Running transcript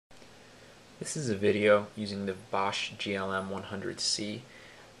This is a video using the Bosch GLM100C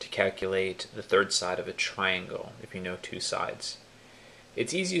to calculate the third side of a triangle if you know two sides.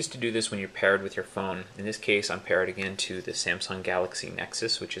 It's easiest to do this when you're paired with your phone. In this case, I'm paired again to the Samsung Galaxy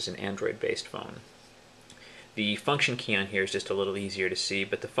Nexus, which is an Android-based phone. The function key on here is just a little easier to see,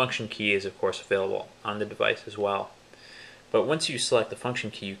 but the function key is of course available on the device as well. But once you select the function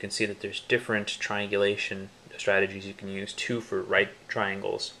key, you can see that there's different triangulation strategies you can use, two for right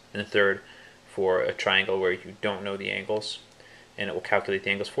triangles and a third for a triangle where you don't know the angles, and it will calculate the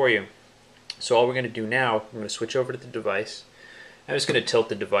angles for you. So all we're going to do now, I'm going to switch over to the device. I'm just going to tilt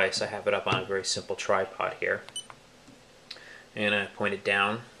the device. I have it up on a very simple tripod here. And I point it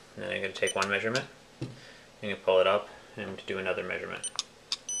down, and then I'm going to take one measurement. I'm going to pull it up and do another measurement.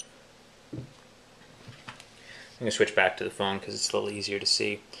 I'm going to switch back to the phone because it's a little easier to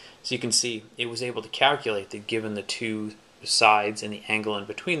see. So you can see it was able to calculate that given the two sides and the angle in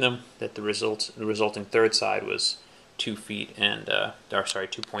between them, that the resulting third side was 2 feet and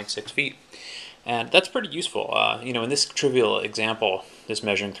 2.6 feet. And that's pretty useful. In this trivial example, this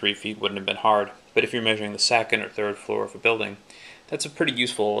measuring 3 feet wouldn't have been hard. But if you're measuring the second or third floor of a building, that's a pretty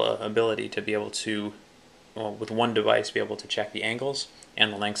useful ability to be able to, with one device, be able to check the angles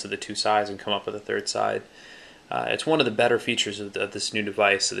and the lengths of the two sides and come up with a third side. It's one of the better features of this new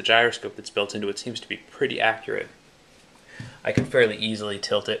device. So the gyroscope that's built into it seems to be pretty accurate. I can fairly easily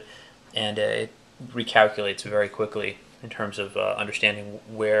tilt it, and it recalculates very quickly in terms of understanding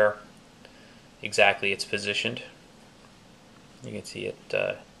where exactly it's positioned. You can see it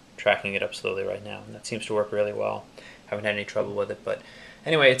tracking it up slowly right now, and that seems to work really well. Haven't had any trouble with it, but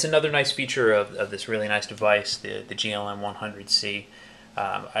anyway, it's another nice feature of this really nice device, the GLM100C.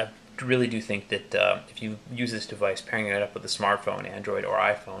 I really do think that if you use this device, pairing it up with a smartphone, Android or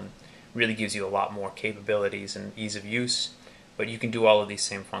iPhone, really gives you a lot more capabilities and ease of use, but you can do all of these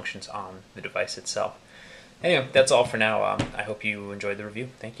same functions on the device itself. Anyway, that's all for now. I hope you enjoyed the review.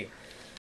 Thank you.